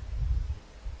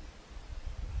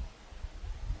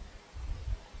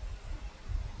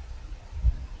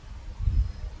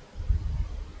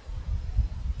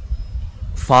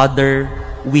 Father,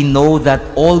 we know that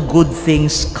all good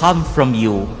things come from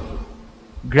you.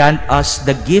 Grant us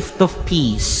the gift of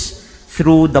peace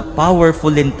through the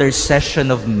powerful intercession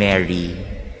of Mary.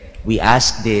 We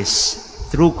ask this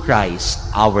through Christ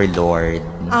our Lord.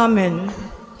 Amen.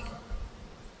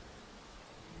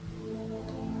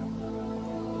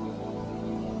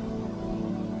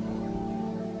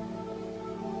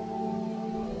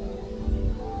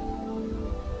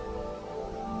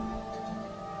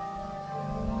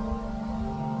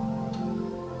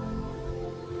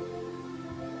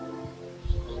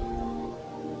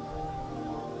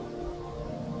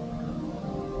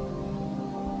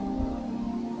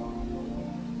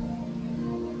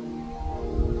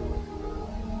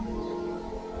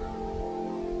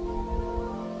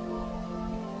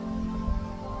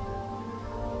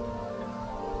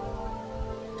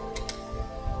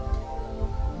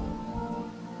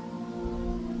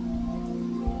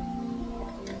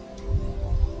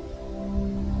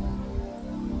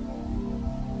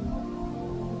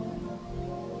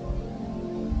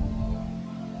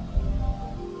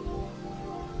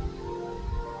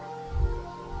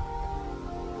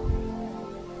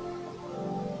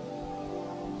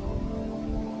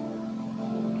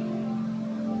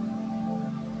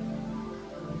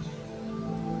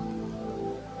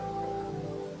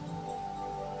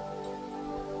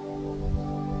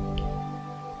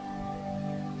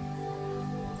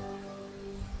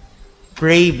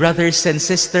 Pray, brothers and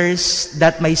sisters,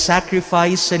 that my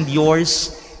sacrifice and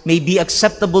yours may be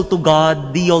acceptable to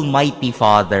God, the Almighty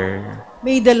Father.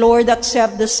 May the Lord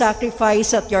accept the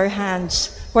sacrifice at your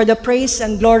hands for the praise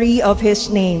and glory of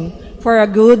his name, for a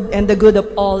good and the good of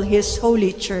all his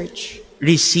holy church.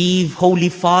 Receive, Holy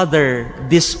Father,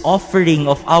 this offering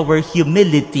of our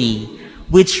humility,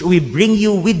 which we bring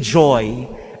you with joy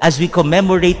as we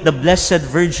commemorate the Blessed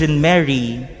Virgin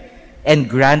Mary, and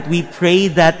grant, we pray,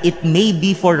 that it may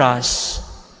be for us,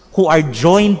 who are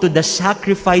joined to the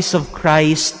sacrifice of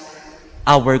Christ,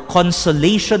 our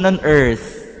consolation on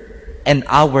earth and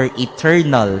our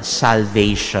eternal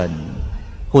salvation,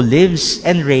 who lives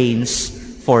and reigns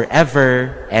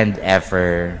forever and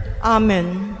ever.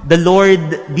 Amen. The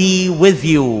Lord be with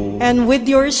you. And with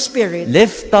your spirit.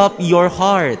 Lift up your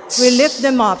hearts. We lift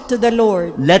them up to the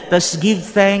Lord. Let us give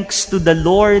thanks to the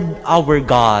Lord our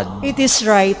God. It is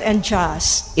right and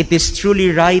just. It is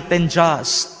truly right and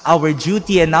just, our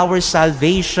duty and our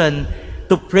salvation,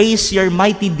 to praise your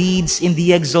mighty deeds in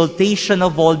the exaltation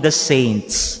of all the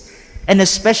saints, and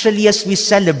especially as we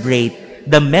celebrate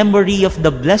the memory of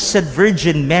the Blessed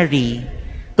Virgin Mary,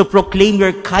 to proclaim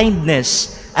your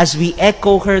kindness as we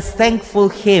echo her thankful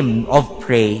hymn of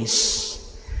praise.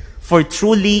 For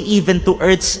truly, even to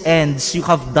earth's ends, you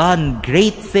have done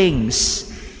great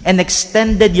things and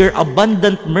extended your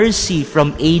abundant mercy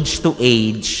from age to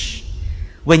age.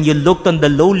 When you looked on the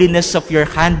lowliness of your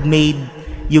handmaid,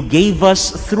 you gave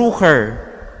us through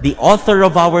her, the author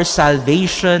of our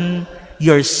salvation,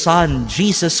 your Son,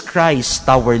 Jesus Christ,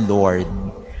 our Lord.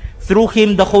 Through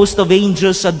him, the host of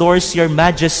angels adores your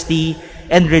majesty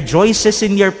and rejoices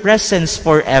in your presence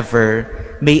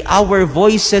forever. May our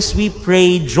voices, we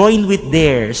pray, join with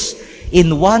theirs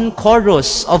in one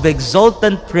chorus of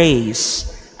exultant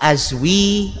praise as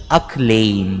we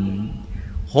acclaim.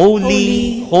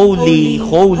 Holy, holy,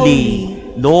 holy,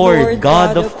 Lord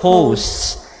God of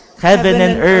hosts, heaven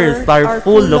and earth are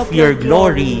full of your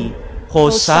glory.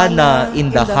 Hosanna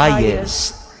in the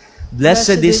highest.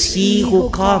 Blessed is he who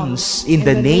comes in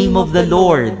the name of the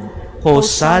Lord.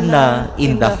 Hosanna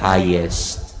in the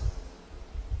highest.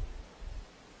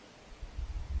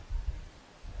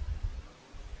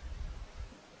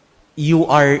 You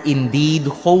are indeed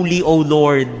holy, O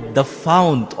Lord, the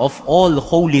fount of all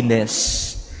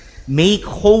holiness. Make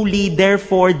holy,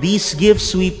 therefore, these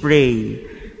gifts, we pray,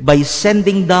 by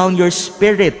sending down your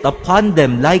Spirit upon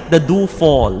them like the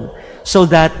dewfall, so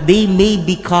that they may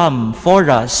become for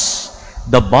us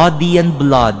the body and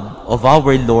blood of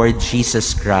our Lord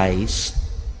Jesus Christ.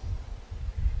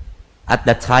 At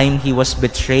the time he was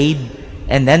betrayed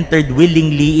and entered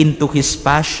willingly into his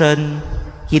passion,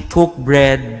 he took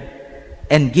bread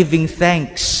and, giving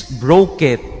thanks, broke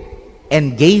it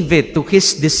and gave it to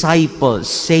his disciples,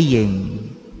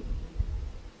 saying,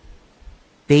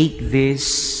 "Take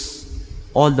this,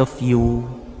 all of you,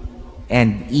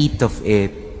 and eat of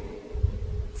it,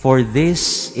 for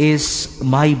this is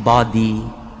my body,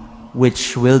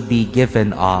 which will be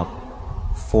given up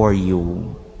for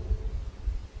you."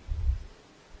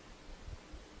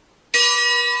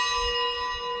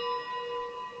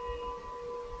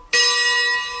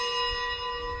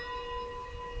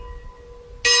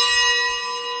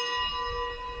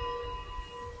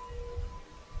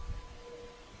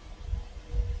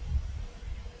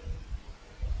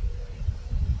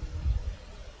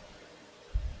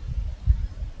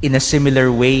 In a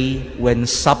similar way, when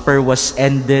supper was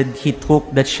ended, he took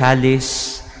the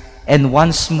chalice, and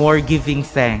once more giving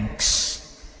thanks,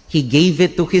 he gave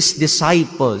it to his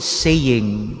disciples,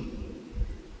 saying,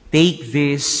 "Take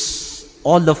this,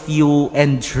 all of you,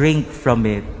 and drink from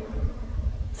it,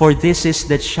 for this is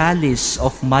the chalice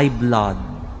of my blood,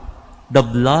 the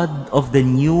blood of the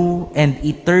new and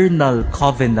eternal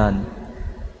covenant,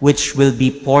 which will be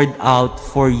poured out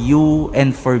for you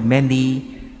and for many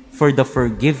for the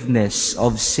forgiveness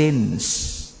of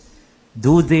sins.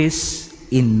 Do this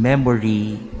in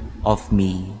memory of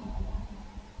me."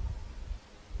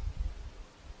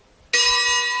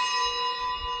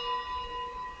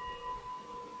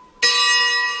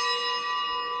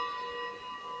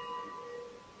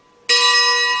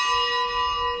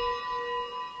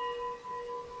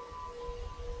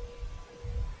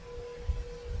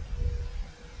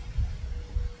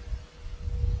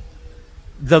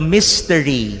 The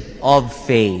mystery of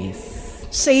faith.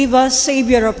 Save us,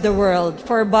 Savior of the world,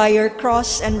 for by your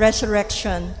cross and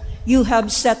resurrection you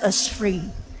have set us free.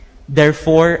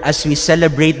 Therefore, as we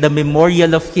celebrate the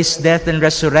memorial of his death and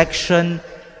resurrection,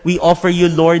 we offer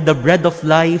you, Lord, the bread of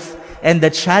life and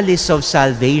the chalice of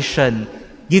salvation,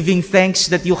 giving thanks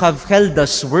that you have held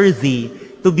us worthy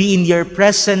to be in your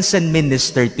presence and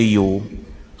minister to you.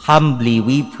 Humbly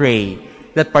we pray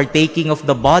that, partaking of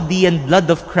the body and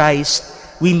blood of Christ,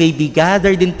 we may be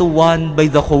gathered into one by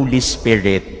the Holy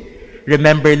Spirit.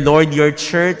 Remember, Lord, your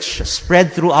church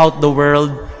spread throughout the world,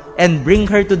 and bring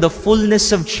her to the fullness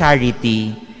of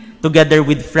charity, together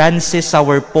with Francis,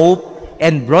 our Pope,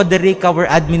 and Broderick, our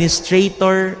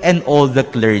administrator, and all the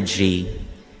clergy.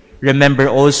 Remember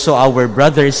also our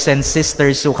brothers and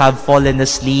sisters who have fallen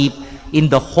asleep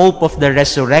in the hope of the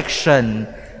resurrection,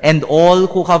 and all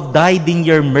who have died in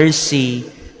your mercy.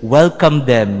 Welcome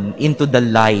them into the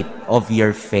light of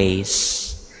your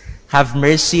face. Have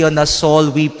mercy on us all,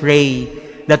 we pray,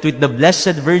 that with the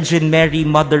Blessed Virgin Mary,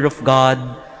 Mother of God,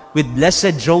 with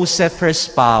Blessed Joseph, her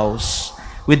spouse,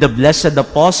 with the blessed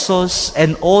apostles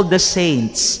and all the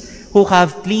saints who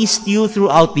have pleased you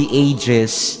throughout the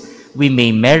ages, we may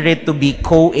merit to be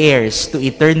co-heirs to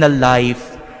eternal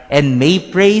life, and may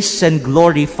praise and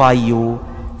glorify you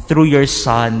through your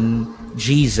Son,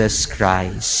 Jesus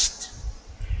Christ.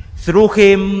 Through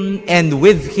him, and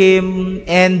with him,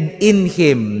 and in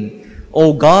him,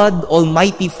 O God,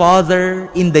 Almighty Father,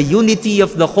 in the unity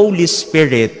of the Holy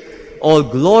Spirit, all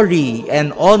glory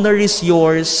and honor is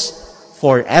yours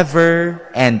forever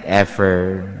and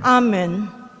ever.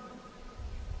 Amen.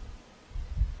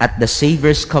 At the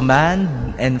Savior's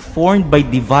command, and formed by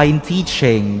divine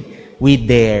teaching, we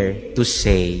dare to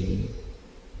say,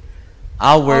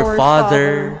 Our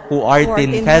Father, who art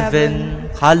in heaven,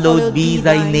 hallowed be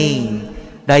thy name.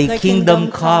 Thy kingdom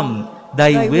come,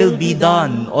 thy will be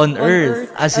done on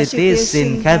earth as it is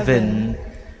in heaven.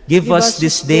 Give us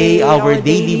this day our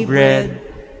daily bread,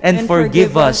 and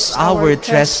forgive us our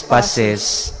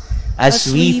trespasses, as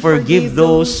we forgive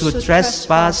those who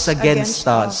trespass against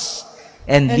us.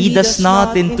 And lead us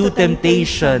not into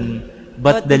temptation,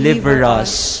 but deliver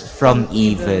us from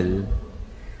evil.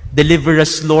 Deliver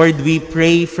us, Lord, we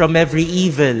pray, from every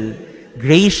evil.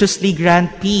 Graciously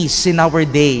grant peace in our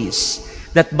days,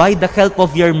 that by the help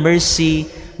of your mercy,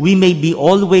 we may be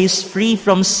always free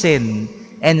from sin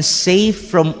and safe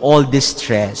from all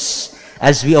distress,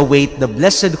 as we await the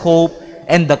blessed hope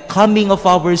and the coming of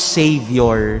our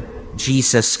Savior,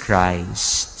 Jesus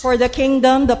Christ. For the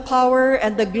kingdom, the power,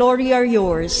 and the glory are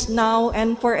yours, now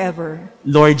and forever.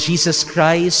 Lord Jesus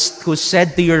Christ, who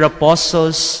said to your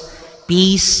apostles,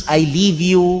 "Peace I leave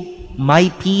you,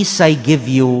 my peace I give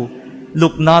you,"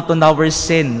 look not on our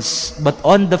sins, but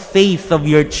on the faith of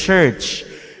your church,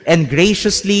 and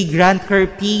graciously grant her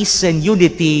peace and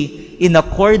unity in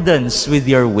accordance with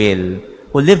your will,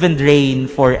 who live and reign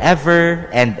forever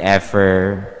and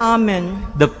ever. Amen.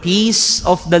 The peace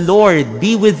of the Lord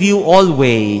be with you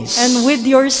always. And with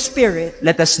your spirit.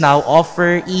 Let us now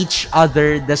offer each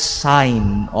other the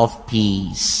sign of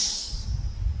peace.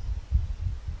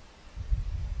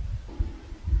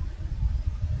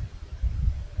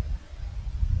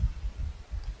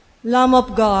 Lamb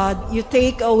of God, you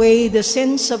take away the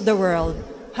sins of the world.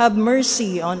 Have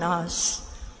mercy on us.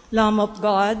 Lamb of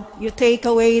God, you take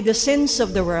away the sins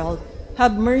of the world.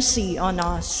 Have mercy on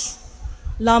us.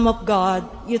 Lamb of God,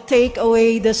 you take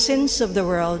away the sins of the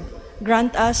world.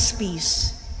 Grant us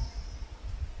peace.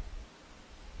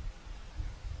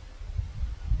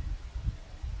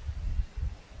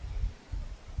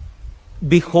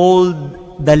 Behold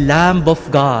the Lamb of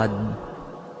God.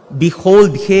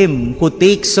 Behold him who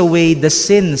takes away the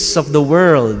sins of the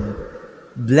world.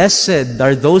 Blessed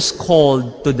are those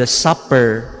called to the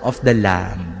supper of the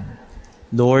Lamb.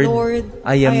 Lord,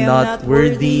 I am not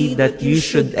worthy that you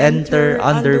should enter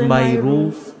under my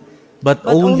roof, but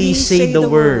only say the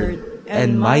word,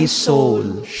 and my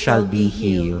soul shall be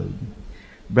healed.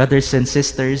 Brothers and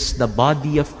sisters, the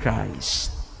body of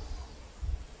Christ.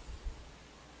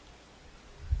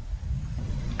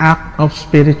 Act of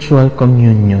spiritual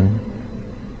communion.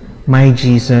 My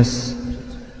Jesus,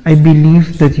 I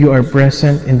believe that you are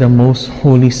present in the most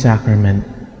holy sacrament.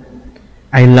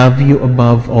 I love you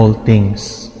above all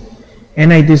things,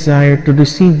 and I desire to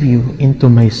receive you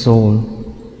into my soul.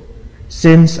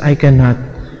 Since I cannot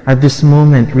at this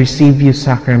moment receive you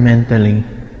sacramentally,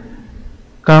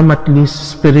 come at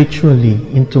least spiritually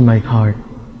into my heart.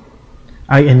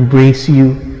 I embrace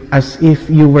you as if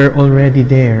you were already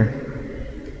there,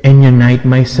 and unite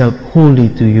myself wholly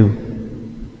to you.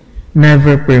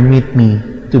 Never permit me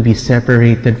to be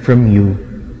separated from you.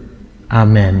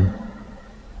 Amen.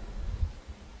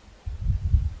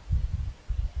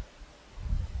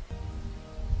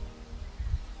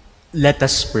 Let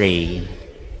us pray.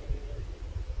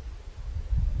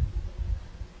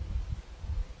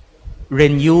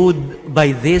 Renewed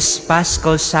by this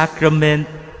Paschal Sacrament,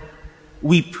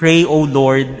 we pray, O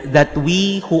Lord, that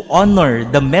we who honor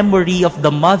the memory of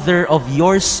the mother of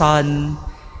your Son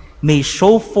may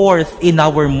show forth in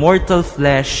our mortal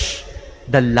flesh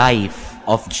the life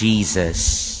of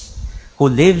Jesus, who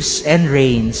lives and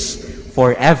reigns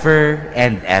forever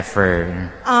and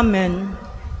ever. Amen.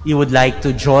 We would like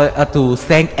to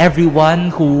thank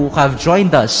everyone who have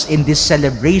joined us in this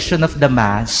celebration of the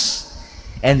Mass.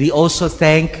 And we also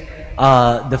thank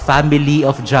the family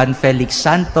of John Felix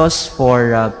Santos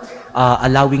for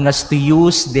allowing us to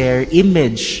use their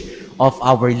image of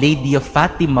Our Lady of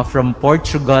Fatima from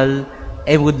Portugal.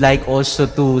 And would like also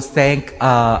to thank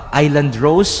Island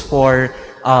Rose for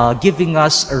giving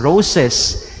us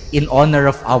roses in honor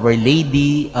of Our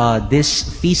Lady this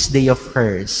feast day of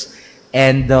hers.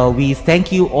 And we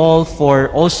thank you all for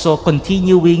also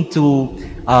continuing to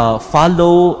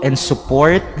follow and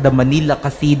support the Manila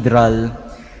Cathedral.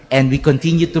 And we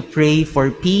continue to pray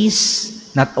for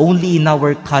peace, not only in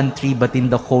our country, but in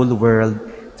the whole world,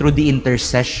 through the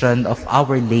intercession of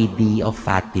Our Lady of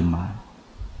Fatima.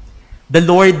 The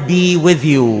Lord be with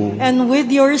you. And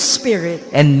with your spirit.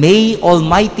 And may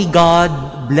Almighty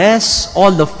God bless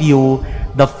all of you,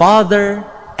 the Father,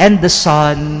 and the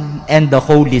Son, and the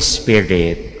Holy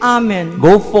Spirit. Amen.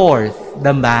 Go forth,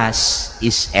 the Mass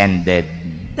is ended.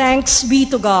 Thanks be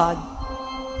to God.